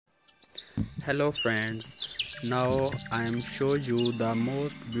Hello friends, now I am show you the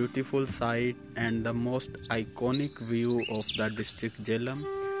most beautiful sight and the most iconic view of the district Jehlum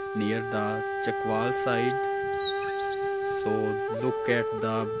near the Chakwal side. So look at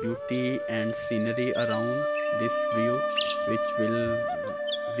the beauty and scenery around this view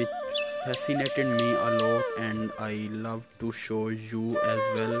which fascinated me a lot, and I love to show you as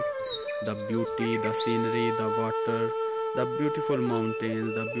well the beauty, the scenery, the water, the beautiful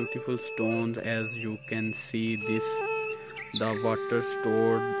mountains, the beautiful stones. As you can see this, the water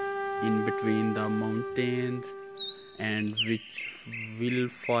stored in between the mountains and which will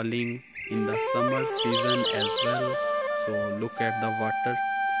falling in the summer season as well. So look at the water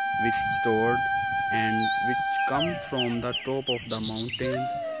which stored and which come from the top of the mountains,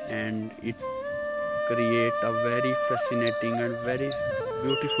 and it create a very fascinating and very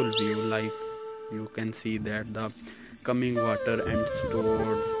beautiful view. Like you can see that the coming water and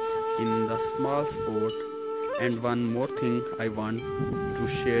stored in the small spot. And one more thing I want to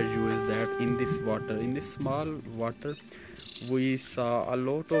share you is that in this small water, we saw a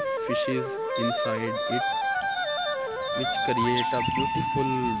lot of fishes inside it, which create a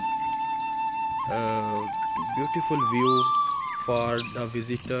beautiful view for the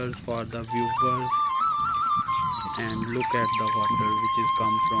visitors, for the viewers. And look at the water which is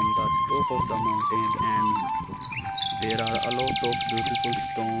come from the top of the mountain, and there are a lot of beautiful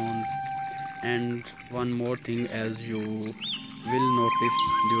stones. And one more thing, as you will notice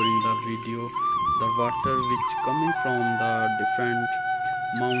during the video, the water which coming from the different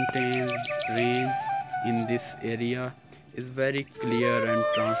mountains range in this area is very clear and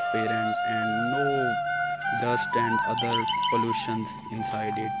transparent, and no dust and other pollutions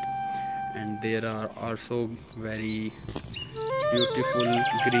inside it. And there are also very beautiful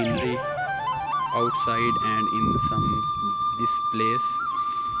greenery outside and in this place.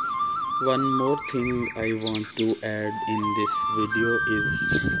 One more thing I want to add in this video is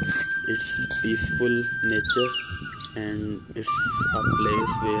its peaceful nature, and it's a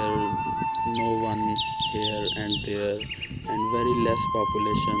place where no one here and there, and very less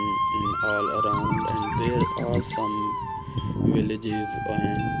population in all around, and there are some villages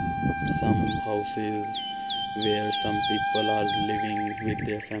and some houses where some people are living with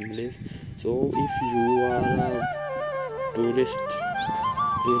their families. So if you are a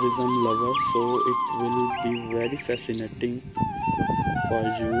tourism lover, so it will be very fascinating for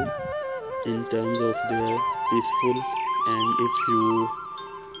you in terms of their peaceful. And if you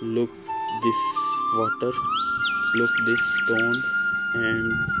look this water, look this stone,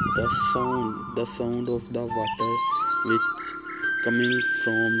 and the sound of the water which coming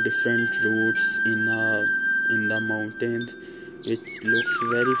from different roots in the mountains, which looks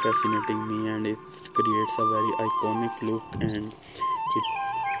very fascinating me, and it creates a very iconic look. And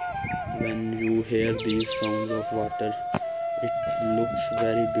when you hear these sounds of water, it looks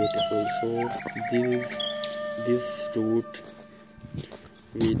very beautiful. So this route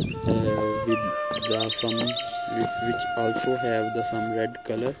with which also have some red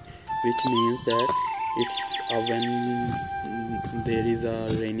color, which means that it's when there is a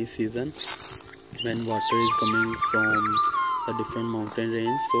rainy season, when water is coming from a different mountain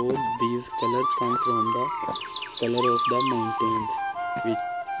range. So these colors come from the color of the mountains,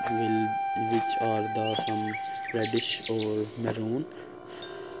 which are the some reddish or maroon.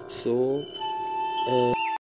 So